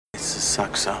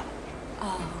sucks so.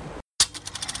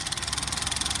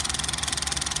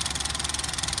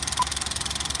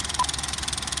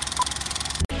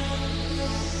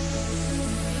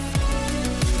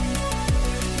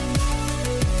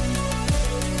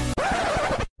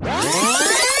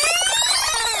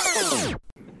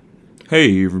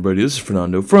 Hey everybody, this is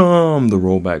Fernando from the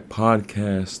Rollback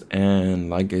Podcast, and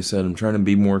like I said, I'm trying to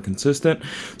be more consistent,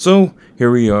 so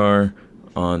here we are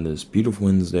on this beautiful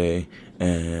Wednesday,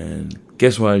 and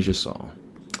guess what I just saw?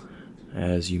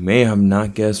 As you may have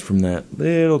not guessed from that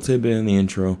little tidbit in the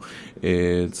intro,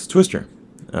 it's Twister,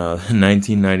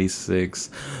 1996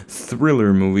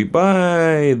 thriller movie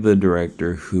by the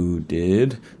director who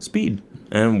did Speed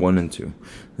and 1 and 2.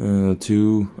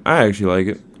 2, I actually like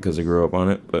it because I grew up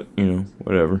on it, but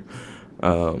whatever.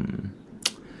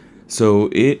 So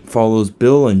it follows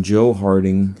Bill and Joe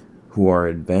Harding, who are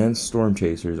advanced storm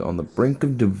chasers on the brink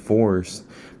of divorce,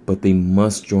 but they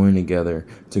must join together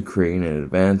to create an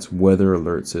advanced weather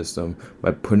alert system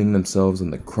by putting themselves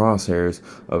in the crosshairs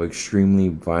of extremely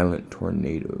violent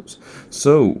tornadoes.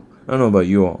 So, I don't know about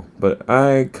you all, but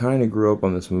I kind of grew up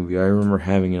on this movie. I remember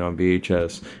having it on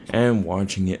VHS and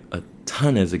watching it a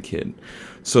ton as a kid.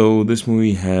 So this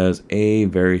movie has a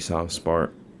very soft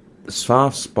spot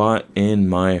in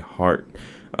my heart.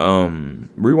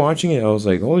 Rewatching it, I was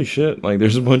like, holy shit, like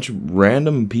there's a bunch of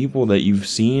random people that you've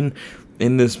seen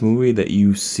in this movie that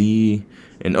you see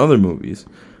in other movies.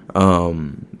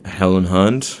 Helen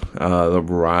Hunt,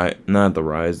 not the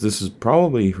rise. This is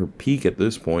probably her peak at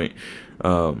this point,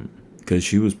 because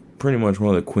she was pretty much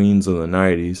one of the queens of the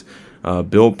 90s.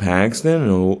 Bill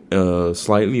Paxton, a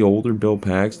slightly older Bill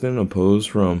Paxton, opposed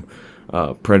from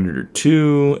Predator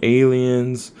 2,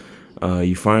 Aliens.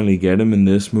 You finally get him in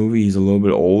this movie. He's a little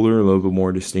bit older, a little bit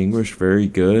more distinguished, very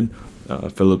good.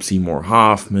 Philip Seymour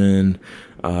Hoffman.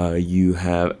 You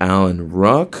have Alan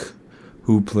Ruck,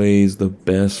 who plays the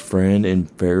best friend in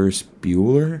Ferris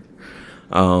Bueller.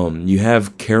 You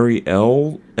have Carrie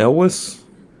Elwes.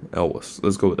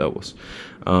 Let's go with Elwes.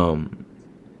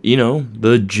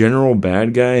 The general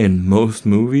bad guy in most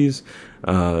movies.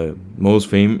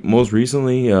 Most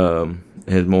recently,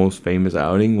 his most famous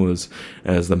outing was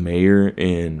as the mayor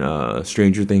in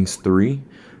Stranger Things 3.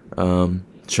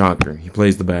 Shocker, he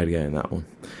plays the bad guy in that one.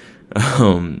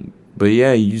 But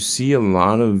yeah, you see a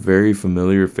lot of very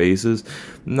familiar faces.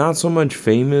 Not so much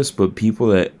famous, but people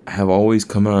that have always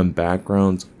come out in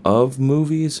backgrounds of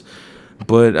movies.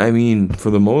 But, I mean,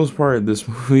 for the most part, this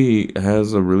movie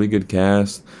has a really good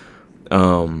cast.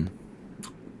 The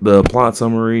plot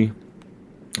summary,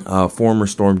 former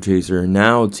storm chaser,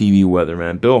 now TV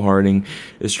weatherman, Bill Harding,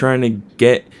 is trying to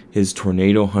get his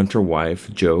tornado hunter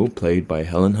wife, Jo, played by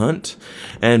Helen Hunt,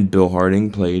 and Bill Harding,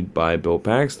 played by Bill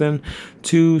Paxton,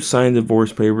 to sign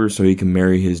divorce papers so he can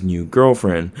marry his new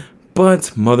girlfriend.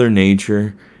 But Mother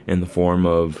Nature, in the form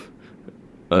of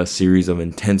a series of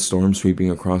intense storms sweeping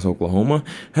across Oklahoma,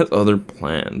 has other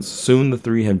plans. Soon the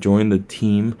three have joined the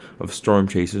team of storm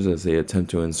chasers as they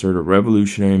attempt to insert a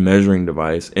revolutionary measuring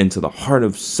device into the heart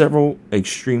of several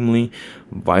extremely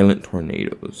violent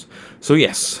tornadoes. So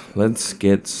yes, let's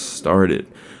get started.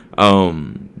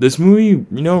 This movie,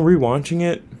 rewatching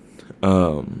it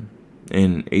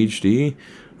in HD,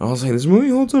 I was like, this movie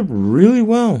holds up really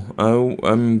well.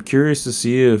 I'm curious to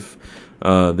see if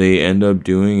they end up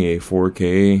doing a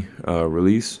 4K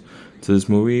release to this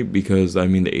movie, because the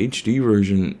HD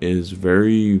version is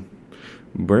very,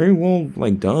 very well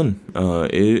done.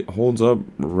 It holds up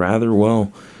rather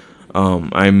well.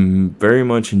 I'm very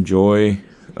much enjoy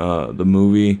the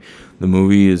movie. The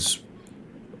movie is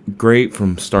great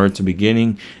from start to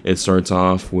beginning. It starts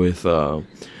off with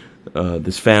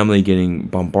this family getting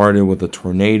bombarded with a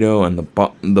tornado, and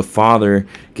the father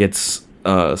gets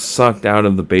sucked out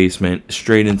of the basement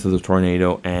straight into the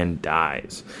tornado and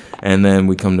dies. And then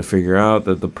we come to figure out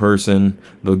that the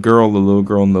little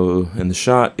girl in the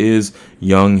shot, is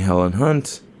young Helen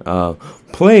Hunt,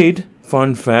 played,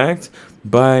 fun fact,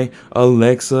 by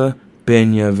Alexa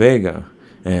Peña Vega.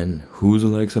 And who's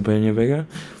Alexa Peña Vega?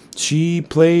 She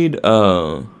played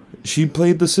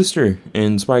the sister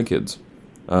in Spy Kids,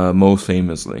 most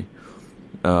famously.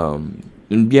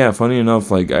 Yeah, funny enough,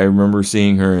 I remember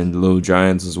seeing her in Little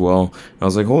Giants as well. I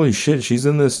was like, holy shit, she's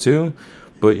in this too?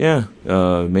 But yeah,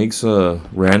 makes a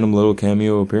random little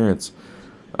cameo appearance.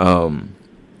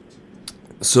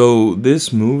 So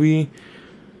this movie,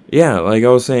 yeah, like I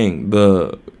was saying,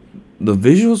 the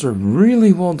visuals are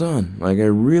really well done. I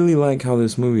really like how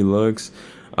this movie looks.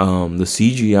 The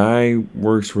CGI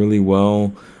works really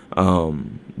well.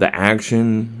 The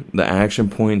action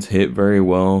points hit very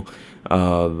well.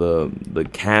 The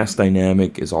cast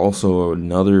dynamic is also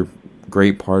another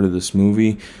great part of this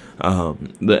movie.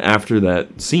 After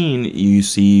that scene, you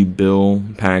see Bill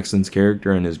Paxton's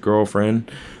character and his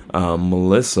girlfriend,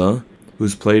 Melissa,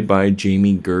 who's played by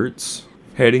Jamie Gertz,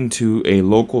 heading to a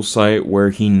local site where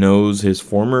he knows his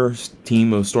former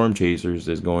team of storm chasers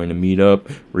is going to meet up,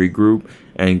 regroup,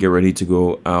 and get ready to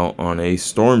go out on a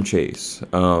storm chase.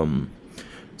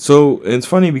 So it's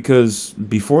funny because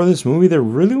before this movie, there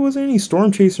really wasn't any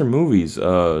storm chaser movies.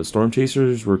 Storm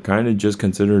chasers were kind of just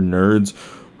considered nerds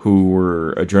who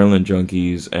were adrenaline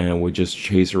junkies and would just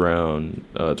chase around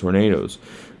tornadoes.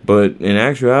 But in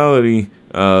actuality,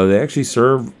 they actually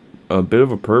serve a bit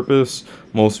of a purpose,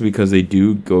 mostly because they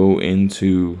do go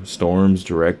into storms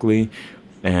directly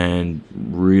and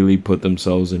really put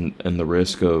themselves in the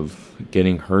risk of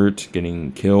getting hurt,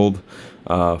 getting killed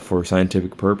for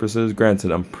scientific purposes.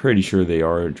 Granted, I'm pretty sure they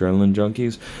are adrenaline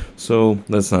junkies, so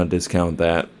let's not discount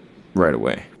that right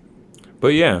away.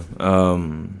 But yeah,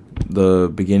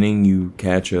 the beginning, you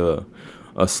catch a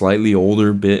slightly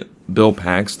older Bill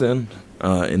Paxton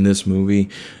in this movie,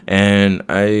 and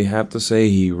I have to say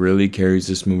he really carries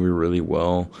this movie really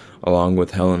well, along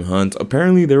with Helen Hunt.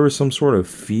 Apparently there was some sort of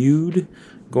feud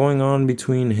going on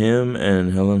between him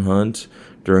and Helen Hunt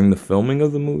during the filming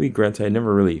of the movie. Granted, I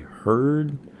never really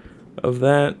heard of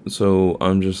that, so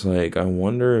I'm just like, I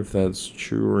wonder if that's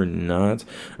true or not.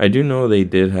 I do know they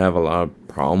did have a lot of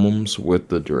problems with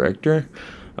the director.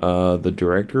 The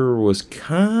director was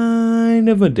kind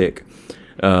of a dick,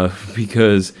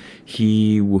 because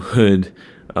he would,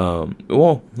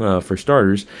 for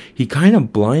starters, he kind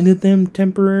of blinded them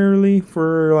temporarily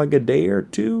for like a day or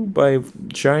two by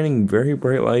shining very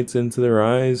bright lights into their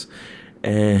eyes,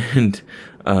 and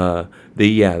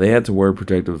they had to wear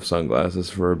protective sunglasses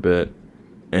for a bit,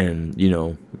 and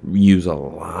use a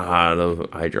lot of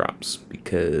eye drops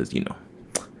because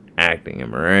acting,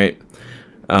 am I right?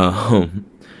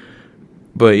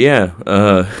 But yeah,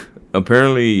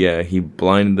 apparently, yeah, he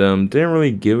blinded them. Didn't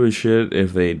really give a shit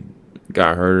if they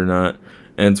got hurt or not.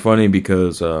 And it's funny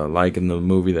because, like in the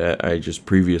movie that I just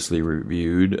previously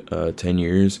reviewed, 10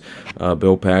 Years,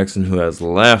 Bill Paxton, who has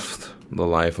left the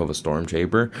life of a storm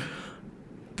chaser,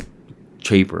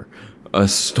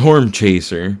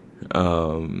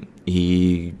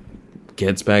 he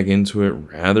gets back into it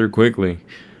rather quickly.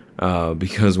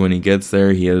 Because when he gets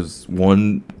there, he has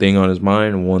one thing on his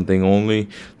mind, one thing only,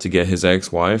 to get his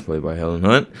ex-wife, played by Helen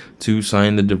Hunt, to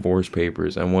sign the divorce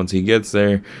papers. And once he gets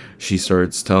there, she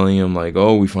starts telling him, like,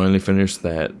 oh, we finally finished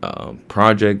that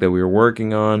project that we were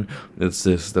working on. It's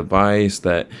this device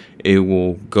that it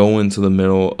will go into the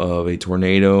middle of a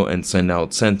tornado and send out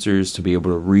sensors to be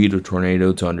able to read a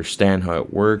tornado, to understand how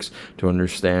it works, to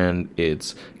understand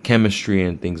its chemistry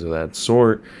and things of that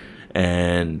sort.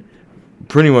 And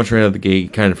pretty much right out the gate, he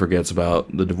kind of forgets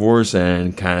about the divorce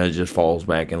and kind of just falls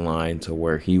back in line to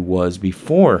where he was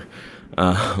before.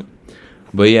 But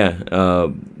yeah,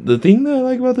 the thing that I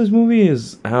like about this movie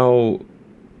is how,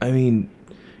 you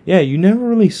never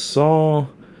really saw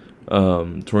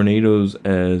tornadoes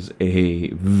as a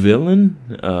villain,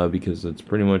 because that's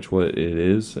pretty much what it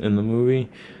is in the movie.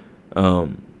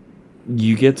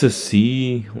 You get to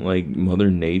see like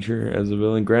Mother Nature as a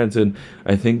villain. Granted,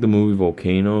 I think the movie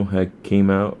Volcano had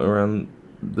came out around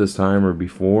this time or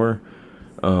before.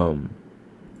 But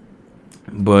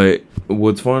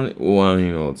what's funny,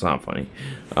 it's not funny.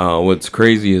 What's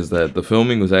crazy is that the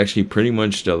filming was actually pretty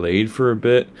much delayed for a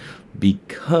bit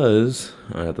because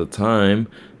at the time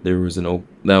that was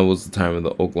the time of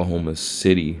the Oklahoma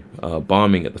City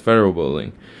bombing at the federal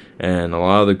building, and a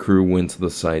lot of the crew went to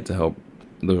the site to help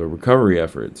the recovery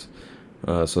efforts.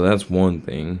 So that's one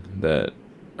thing that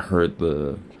hurt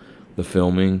the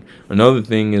filming. Another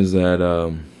thing is that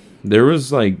there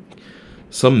was like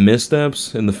some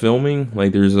missteps in the filming.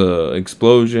 Like there's a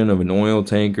explosion of an oil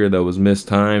tanker that was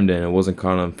mistimed and it wasn't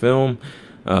caught on film.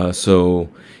 So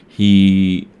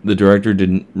the director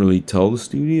didn't really tell the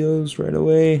studios right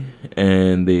away,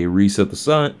 and they reset the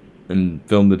set and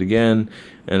filmed it again,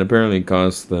 and apparently it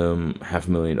cost them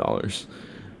 $500,000.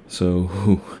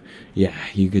 So, yeah,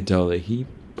 you could tell that he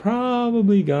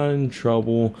probably got in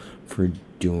trouble for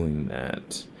doing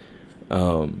that.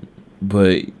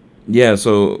 But, yeah,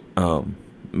 so,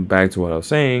 back to what I was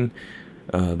saying.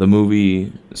 The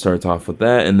movie starts off with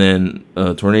that, and then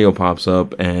a tornado pops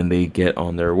up, and they get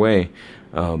on their way.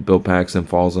 Bill Paxton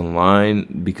falls in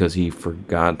line because he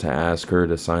forgot to ask her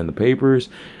to sign the papers,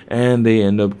 and they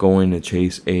end up going to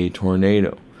chase a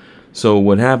tornado. So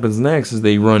what happens next is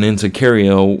they run into Cary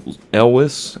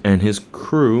Elwes and his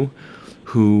crew,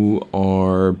 who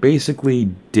are basically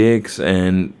dicks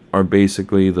and are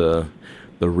basically the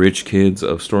rich kids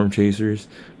of storm chasers,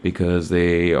 because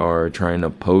they are trying to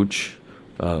poach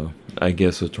I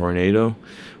guess, a tornado,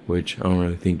 which I don't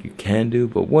really think you can do,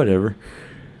 but whatever.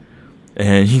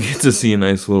 And you get to see a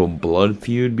nice little blood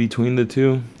feud between the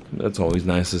two. That's always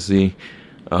nice to see.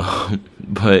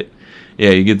 But yeah,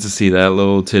 you get to see that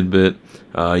little tidbit.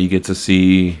 You get to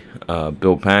see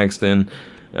Bill Paxton.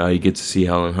 You get to see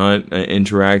Helen Hunt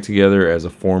interact together as a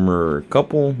former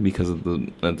couple, because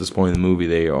at this point in the movie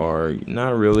they are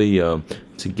not really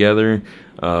together.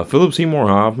 Philip Seymour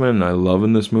Hoffman, I love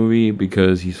in this movie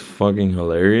because he's fucking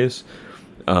hilarious.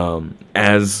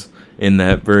 As in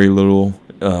that very little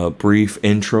brief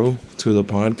intro to the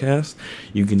podcast,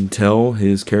 you can tell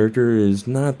his character is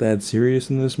not that serious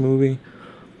in this movie.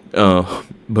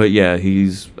 But yeah,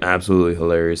 he's absolutely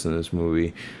hilarious in this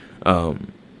movie.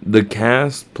 The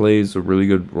cast plays a really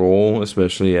good role,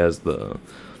 especially as the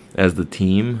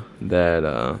team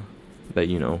that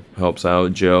helps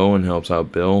out Joe and helps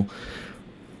out Bill.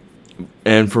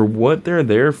 And for what they're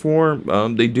there for,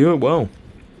 they do it well.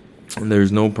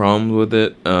 There's no problems with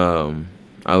it.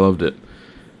 I loved it.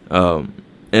 And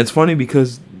it's funny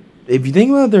because if you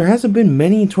think about it, there hasn't been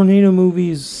many tornado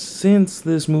movies since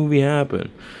this movie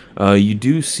happened. You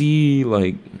do see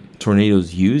like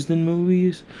tornadoes used in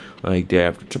movies, like Day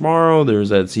After Tomorrow. There's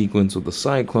that sequence with the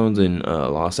cyclones in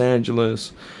Los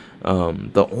Angeles.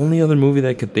 The only other movie that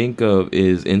I could think of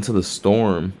is Into the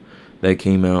Storm, that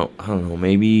came out, I don't know,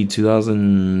 maybe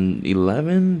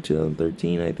 2011,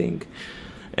 2013, I think.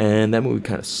 And that movie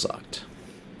kind of sucked,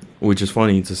 which is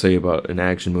funny to say about an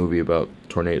action movie about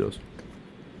tornadoes.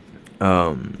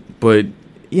 But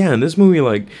yeah, in this movie,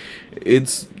 like,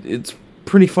 it's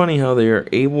pretty funny how they are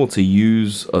able to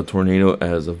use a tornado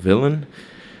as a villain.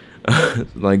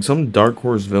 Like some dark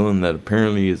horse villain that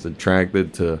apparently is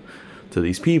attracted to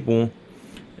these people,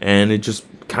 and it just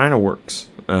kind of works.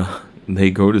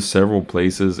 They go to several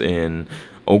places in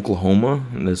Oklahoma,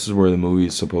 and this is where the movie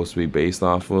is supposed to be based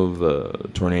off of, the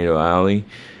Tornado Alley,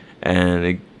 and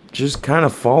it just kind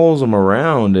of follows them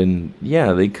around, and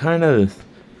yeah, they kind of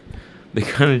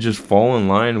just fall in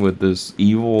line with this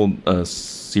evil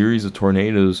series of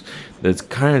tornadoes that's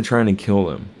kind of trying to kill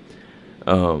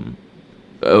them.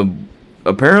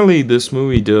 Apparently this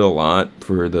movie did a lot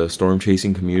for the storm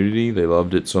chasing community. They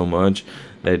loved it so much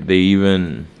that they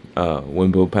even,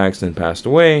 when Bill Paxton passed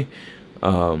away,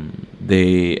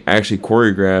 they actually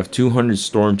choreographed 200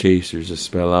 storm chasers to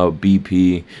spell out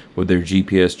BP with their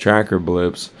GPS tracker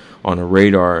blips on a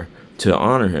radar to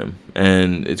honor him.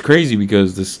 And it's crazy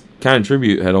because this kind of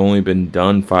tribute had only been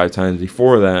done 5 times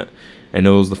before that, and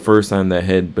it was the first time that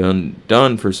had been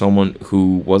done for someone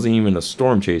who wasn't even a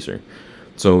storm chaser.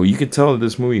 So you could tell that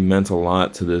this movie meant a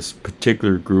lot to this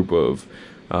particular group of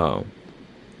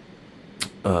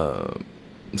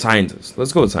scientists.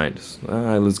 Let's go with scientists.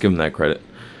 Let's give them that credit.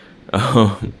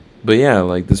 But yeah,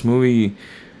 like, this movie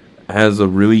has a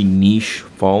really niche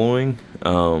following.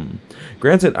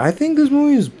 Granted, I think this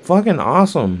movie is fucking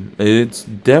awesome. It's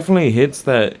definitely hits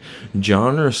that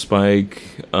genre spike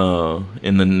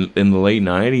in the late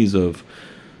 90s of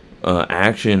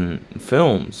action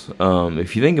films.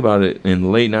 If you think about it, in the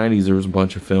late 90s there was a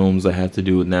bunch of films that had to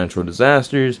do with natural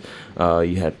disasters.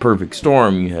 You had Perfect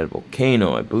Storm, you had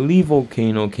Volcano. I believe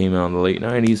Volcano came out in the late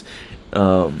 90s.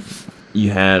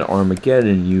 You had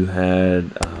Armageddon, you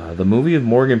had the movie of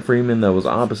Morgan Freeman that was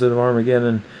opposite of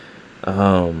Armageddon,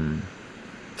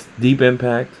 Deep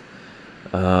Impact.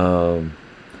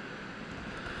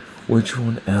 Which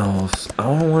one else? I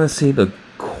don't want to say The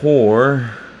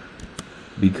Core,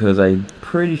 because I'm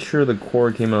pretty sure The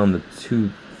Core came out in the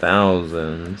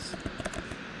 2000s.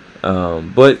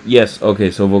 But yes,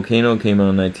 okay, so Volcano came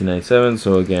out in 1997,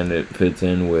 so again, it fits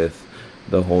in with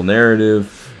the whole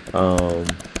narrative.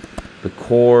 The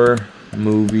Core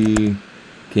movie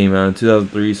came out in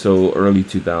 2003, so early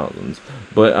 2000s.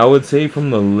 But I would say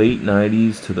from the late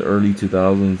 90s to the early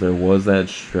 2000s, there was that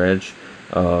stretch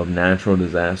of natural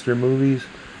disaster movies.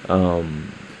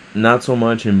 Not so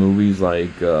much in movies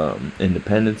like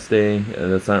Independence Day.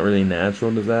 That's not really a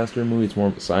natural disaster movie. It's more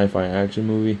of a sci-fi action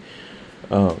movie.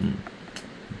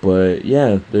 But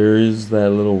yeah, there is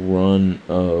that little run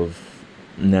of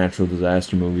natural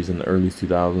disaster movies in the early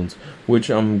 2000s, which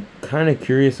I'm kind of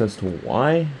curious as to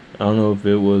why. I don't know if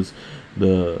it was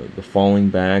the falling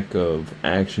back of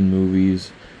action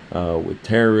movies with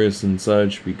terrorists and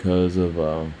such because of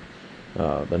the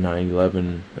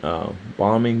 9/11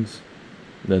 bombings,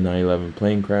 the 9/11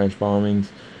 plane crash bombings.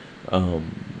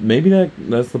 Maybe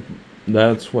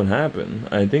that's what happened.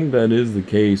 I think that is the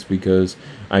case, because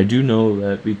I do know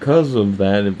that because of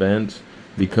that event,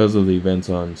 because of the events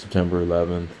on September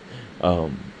 11th,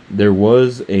 there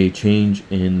was a change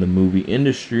in the movie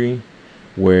industry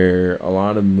where a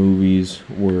lot of movies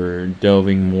were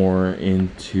delving more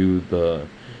into the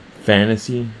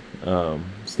fantasy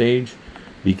stage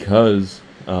because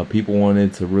people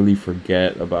wanted to really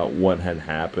forget about what had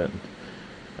happened.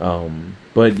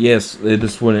 But yes, it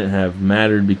just wouldn't have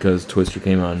mattered because Twister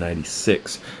came out in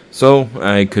 '96, so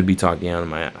I could be talking out of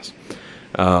my ass.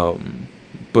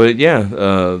 But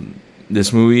yeah,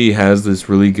 this movie has this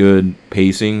really good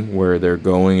pacing where they're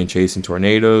going and chasing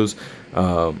tornadoes,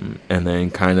 and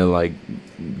then kind of like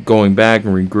going back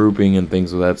and regrouping and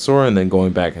things of that sort, and then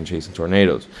going back and chasing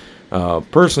tornadoes.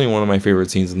 Personally, one of my favorite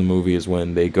scenes in the movie is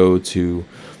when they go to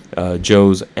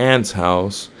Joe's aunt's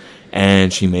house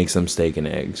and she makes them steak and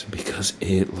eggs because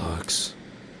it looks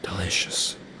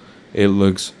delicious. It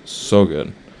looks so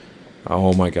good.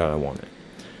 Oh my god, I want it.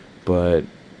 But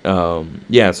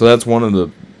yeah, so that's one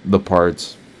of the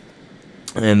parts.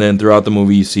 And then throughout the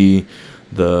movie, you see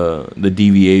the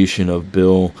deviation of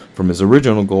Bill from his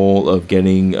original goal of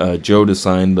getting Joe to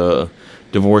sign the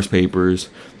divorce papers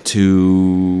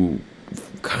to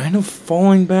kind of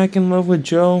falling back in love with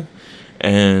Joe.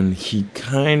 And he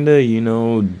kind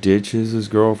of, ditches his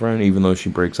girlfriend, even though she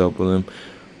breaks up with him.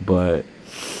 But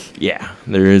yeah,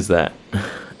 there is that.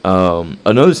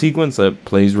 Another sequence that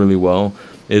plays really well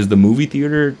is the movie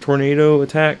theater tornado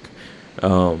attack.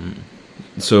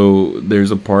 So there's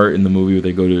a part in the movie where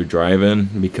they go to a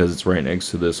drive-in because it's right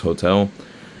next to this hotel.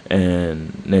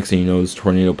 And next thing you know, this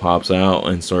tornado pops out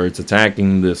and starts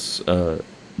attacking this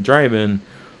drive-in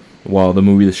while the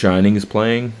movie The Shining is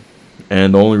playing.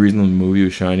 And the only reason the movie The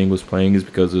Shining was playing is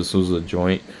because this was a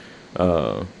joint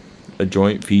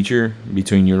feature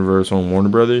between Universal and Warner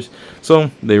Brothers, so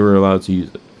they were allowed to use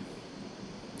it.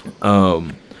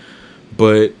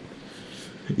 But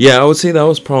yeah, I would say that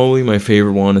was probably my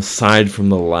favorite one, aside from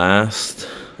the last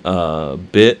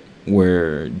bit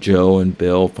where Joe and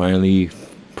Bill finally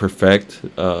perfect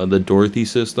the Dorothy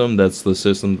system. That's the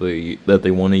system that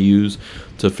they want to use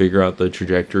to figure out the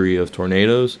trajectory of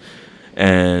tornadoes.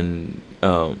 And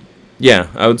yeah,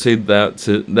 I would say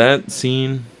that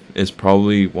scene is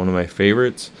probably one of my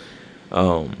favorites.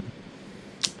 And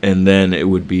then it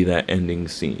would be that ending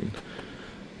scene.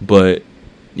 But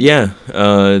yeah,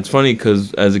 it's funny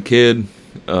because as a kid,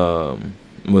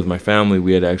 with my family,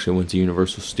 we had actually went to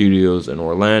Universal Studios in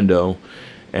Orlando.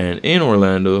 And in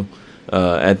Orlando,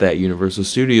 at that Universal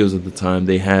Studios at the time,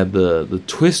 they had the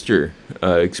Twister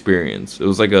experience. It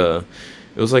was like a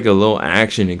little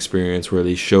action experience where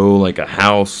they show like a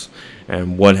house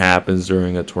and what happens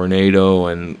during a tornado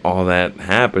and all that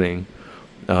happening.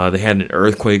 They had an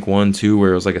earthquake one too,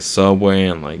 where it was like a subway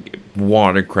and like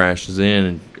water crashes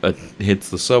in and hits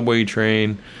the subway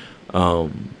train.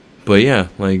 But yeah,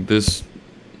 like this,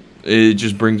 it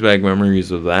just brings back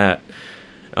memories of that.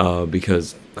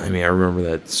 Because I remember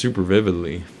that super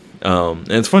vividly. And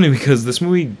it's funny because this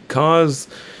movie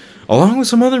caused, along with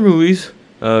some other movies,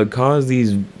 caused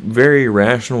these very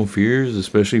irrational fears,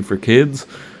 especially for kids.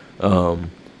 I don't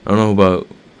know about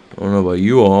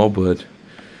you all, but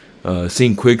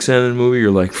seeing quicksand in a movie,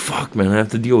 you're like, fuck, man, I have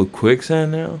to deal with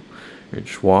quicksand now. You're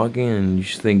just walking and you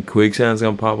just think quicksand's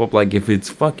gonna pop up. Like, if it's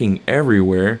fucking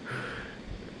everywhere,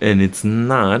 and it's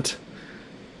not.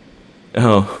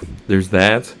 Oh, there's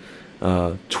that.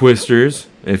 Twisters.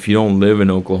 If you don't live in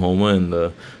Oklahoma and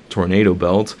the tornado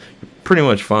belt, you're pretty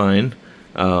much fine.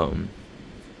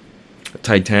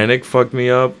 Titanic fucked me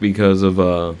up because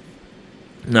of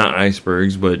not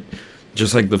icebergs, but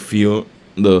just like the fear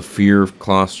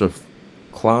of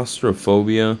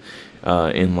claustrophobia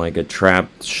in like a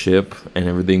trapped ship and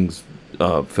everything's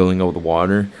filling up with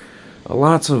water.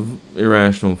 Lots of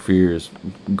irrational fears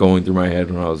going through my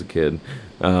head when I was a kid.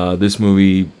 This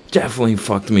movie definitely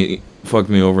fucked me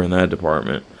over in that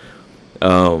department.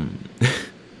 But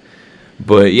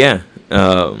yeah,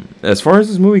 as far as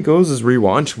this movie goes, it's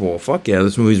rewatchable. Fuck yeah,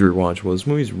 this movie's rewatchable. This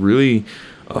movie's really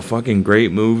a fucking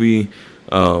great movie.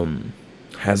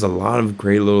 Has a lot of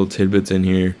great little tidbits in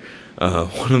here.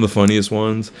 One of the funniest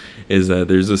ones is that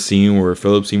there's a scene where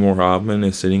Philip Seymour Hoffman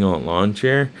is sitting on a lawn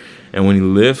chair, and when he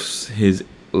lifts his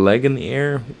leg in the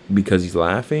air because he's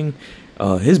laughing,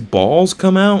 his balls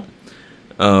come out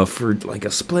for like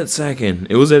a split second.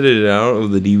 It was edited out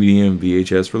of the DVD and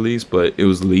VHS release, but it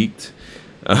was leaked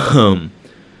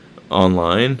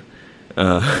online.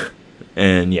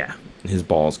 And yeah, his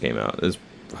balls came out. It's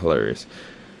hilarious.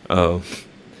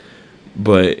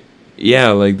 But yeah,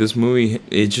 like this movie,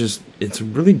 it's a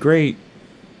really great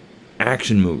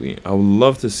action movie. I would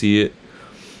love to see it,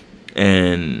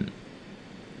 and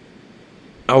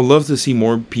I would love to see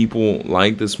more people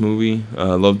like this movie.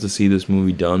 I'd love to see this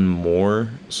movie done more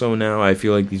so now. I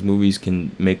feel like these movies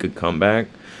can make a comeback.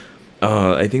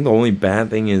 I think the only bad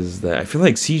thing is that I feel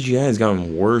like CGI has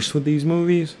gotten worse with these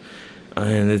movies,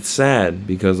 and it's sad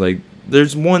because like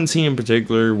there's one scene in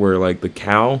particular where like the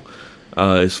cow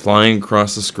is flying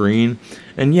across the screen,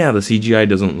 and yeah, the CGI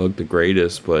doesn't look the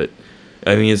greatest, but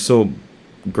I mean it's still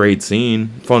great scene.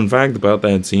 Fun fact about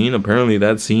that scene: apparently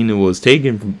that scene was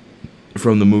taken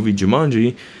from the movie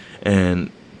Jumanji, and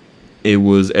it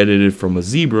was edited from a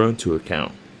zebra to a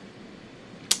cow.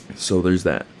 So there's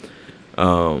that.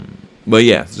 But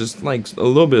yeah, just like a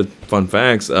little bit of fun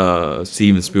facts.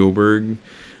 Steven Spielberg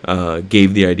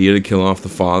gave the idea to kill off the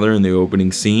father in the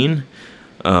opening scene,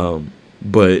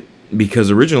 but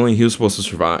because originally he was supposed to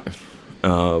survive.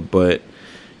 But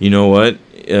you know what?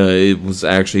 It was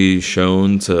actually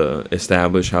shown to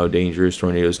establish how dangerous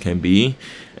tornadoes can be,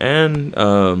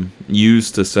 and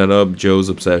used to set up Joe's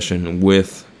obsession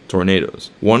with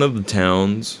tornadoes. One of the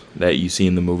towns that you see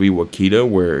in the movie, Wakita,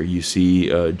 where you see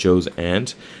Joe's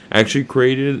aunt, actually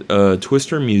created a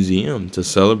Twister museum to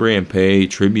celebrate and pay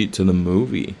tribute to the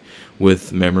movie,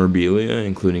 with memorabilia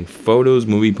including photos,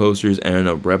 movie posters, and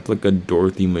a replica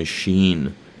Dorothy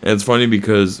machine. And it's funny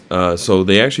because so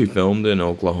they actually filmed in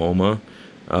Oklahoma,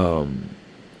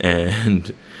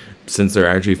 and since they're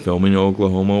actually filming in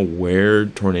Oklahoma, where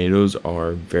tornadoes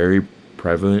are very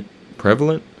prevalent,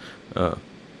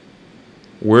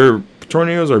 where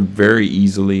tornadoes are very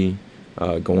easily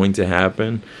going to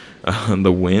happen.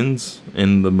 The winds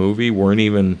in the movie weren't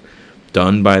even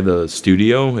done by the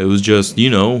studio. It was just,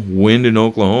 wind in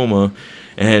Oklahoma,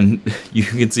 and you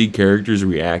can see characters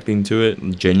reacting to it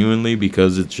genuinely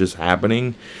because it's just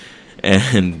happening.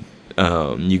 And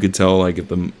you could tell like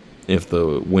if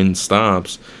the wind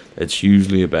stops, that's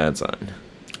usually a bad sign.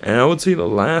 And I would say the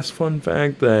last fun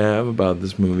fact that I have about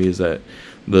this movie is that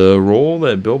the role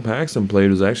that Bill Paxton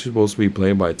played was actually supposed to be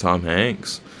played by Tom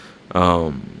Hanks.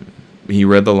 He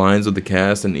read the lines of the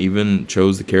cast and even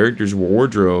chose the characters'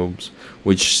 wardrobes,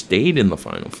 which stayed in the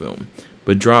final film,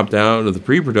 but dropped out of the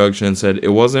pre-production and said, "It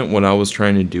wasn't what I was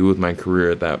trying to do with my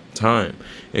career at that time.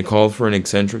 It called for an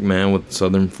eccentric man with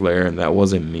southern flair, and that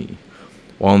wasn't me."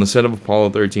 While on the set of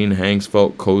Apollo 13, Hanks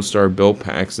felt co-star Bill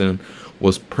Paxton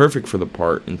was perfect for the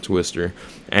part in Twister,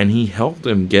 and he helped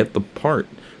him get the part.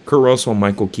 Kurt Russell and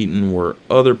Michael Keaton were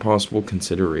other possible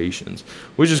considerations,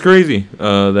 which is crazy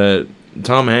that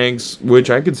Tom Hanks, which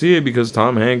I could see it because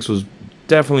Tom Hanks was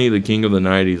definitely the king of the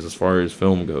 90s as far as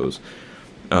film goes.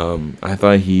 I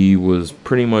thought he was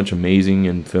pretty much amazing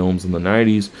in films in the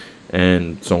 90s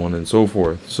and so on and so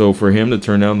forth. So for him to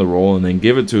turn down the role and then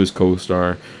give it to his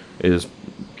co-star is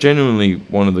genuinely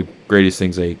one of the greatest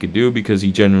things that he could do, because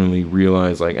he genuinely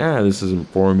realized like, this isn't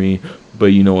for me, but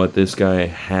you know what, this guy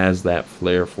has that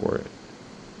flair for it.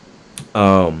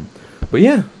 But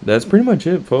yeah, that's pretty much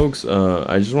it, folks.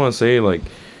 I just want to say, like,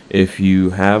 if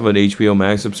you have an HBO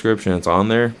Max subscription, it's on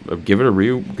there. Give it a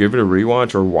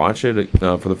rewatch or watch it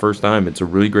for the first time. It's a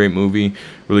really great movie,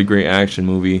 really great action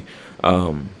movie.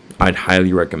 I'd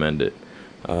highly recommend it.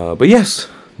 But yes,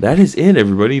 that is it,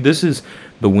 everybody. This is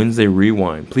the Wednesday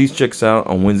Rewind. Please check us out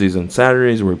on Wednesdays and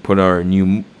Saturdays, where we put our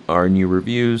new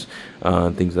reviews,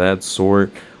 things of that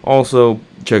sort. Also,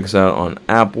 check us out on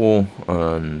Apple,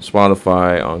 on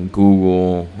Spotify, on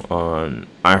Google, on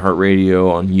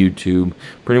iHeartRadio, on YouTube,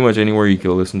 pretty much anywhere you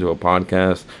can listen to a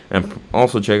podcast. And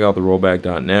also check out the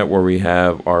rollback.net, where we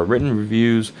have our written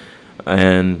reviews.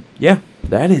 And yeah,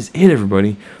 that is it,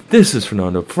 everybody. This is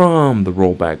Fernando from the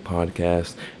Rollback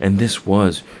Podcast, and this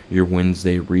was your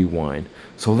Wednesday Rewind.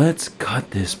 So let's cut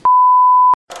this